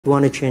If we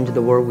want to change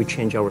the world, we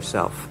change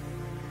ourselves.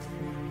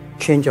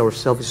 Change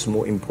ourselves is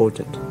more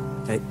important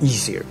and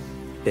easier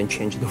than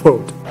change the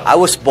world. I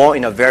was born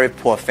in a very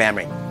poor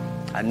family.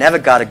 I never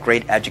got a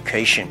great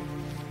education.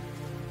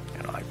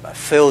 I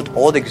failed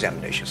all the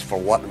examinations. For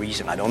what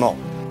reason, I don't know.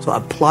 So I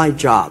applied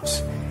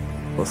jobs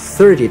for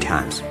 30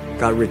 times,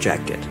 got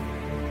rejected.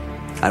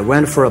 I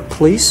went for a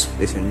police,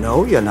 they said,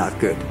 no, you're not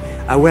good.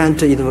 I went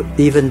to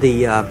even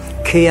the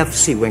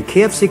KFC. When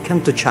KFC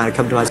came to China,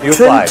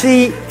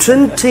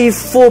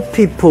 24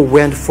 people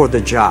went for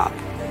the job.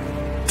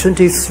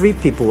 23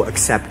 people were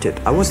accepted.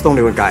 I was the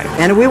only one guy.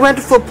 And we went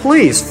for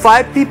police.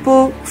 5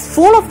 people,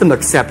 4 of them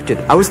accepted.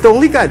 I was the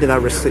only guy that I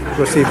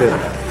received it.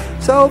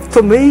 So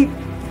for me,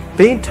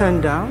 being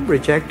turned down,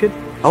 rejected.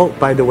 Oh,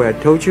 by the way, I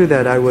told you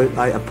that I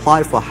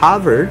applied for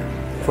Harvard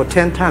for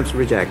 10 times,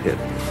 rejected.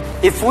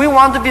 If we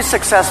want to be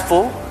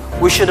successful,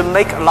 we should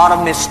make a lot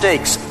of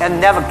mistakes and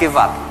never give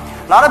up.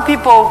 A lot of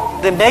people,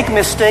 they make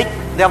mistakes,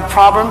 they have a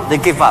problem, they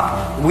give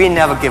up. We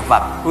never give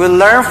up. We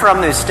learn from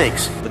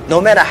mistakes. But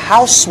no matter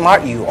how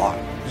smart you are,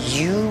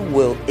 you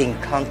will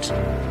encounter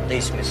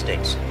these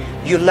mistakes.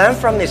 You learn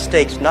from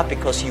mistakes not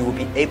because you will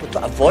be able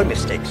to avoid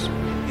mistakes.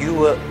 You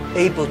will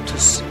able to,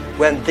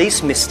 when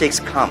these mistakes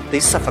come,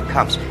 this suffer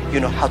comes, you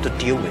know how to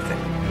deal with it,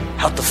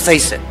 how to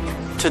face it.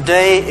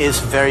 Today is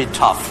very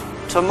tough.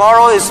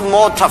 Tomorrow is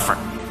more tougher.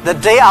 The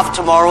day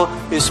after tomorrow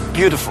is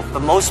beautiful,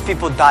 but most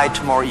people die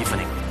tomorrow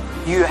evening.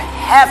 You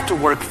have to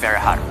work very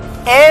hard.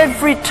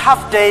 Every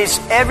tough days,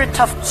 every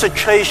tough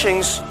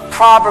situations,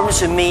 problems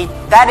you meet,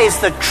 that is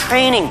the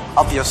training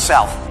of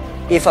yourself.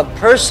 If a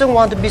person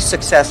wants to be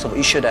successful,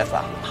 you should have a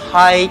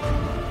high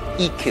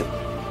EQ.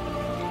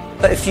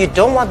 But if you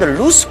don't want to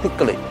lose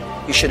quickly,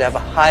 you should have a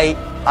high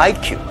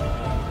IQ.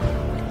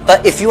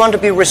 But if you want to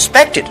be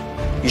respected,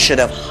 you should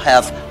have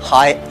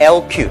high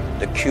LQ,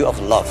 the Q of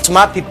love.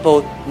 Smart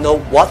people know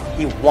what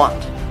he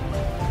wants.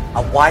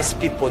 A wise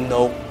people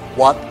know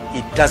what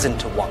he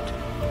doesn't want.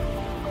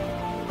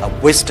 A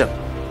wisdom,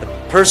 the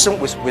person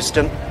with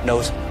wisdom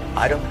knows,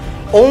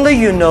 only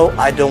you know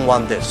I don't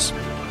want this.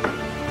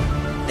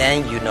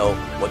 Then you know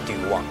what do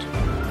you want.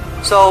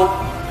 So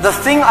the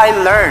thing I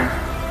learned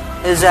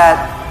is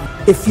that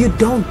if you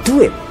don't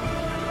do it,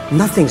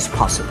 nothing's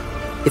possible.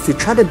 If you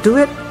try to do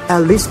it,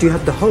 at least you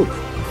have the hope.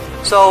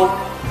 So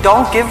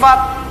don't give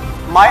up.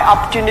 My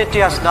opportunity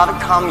has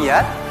not come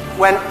yet.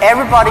 When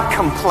everybody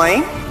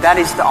complains, that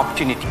is the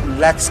opportunity.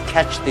 Let's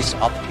catch this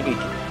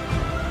opportunity.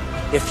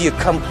 If you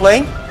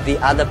complain, the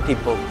other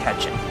people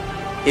catch it.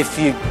 If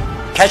you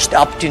catch the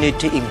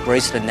opportunity,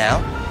 embrace it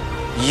now,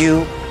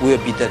 you will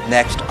be the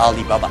next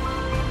Alibaba.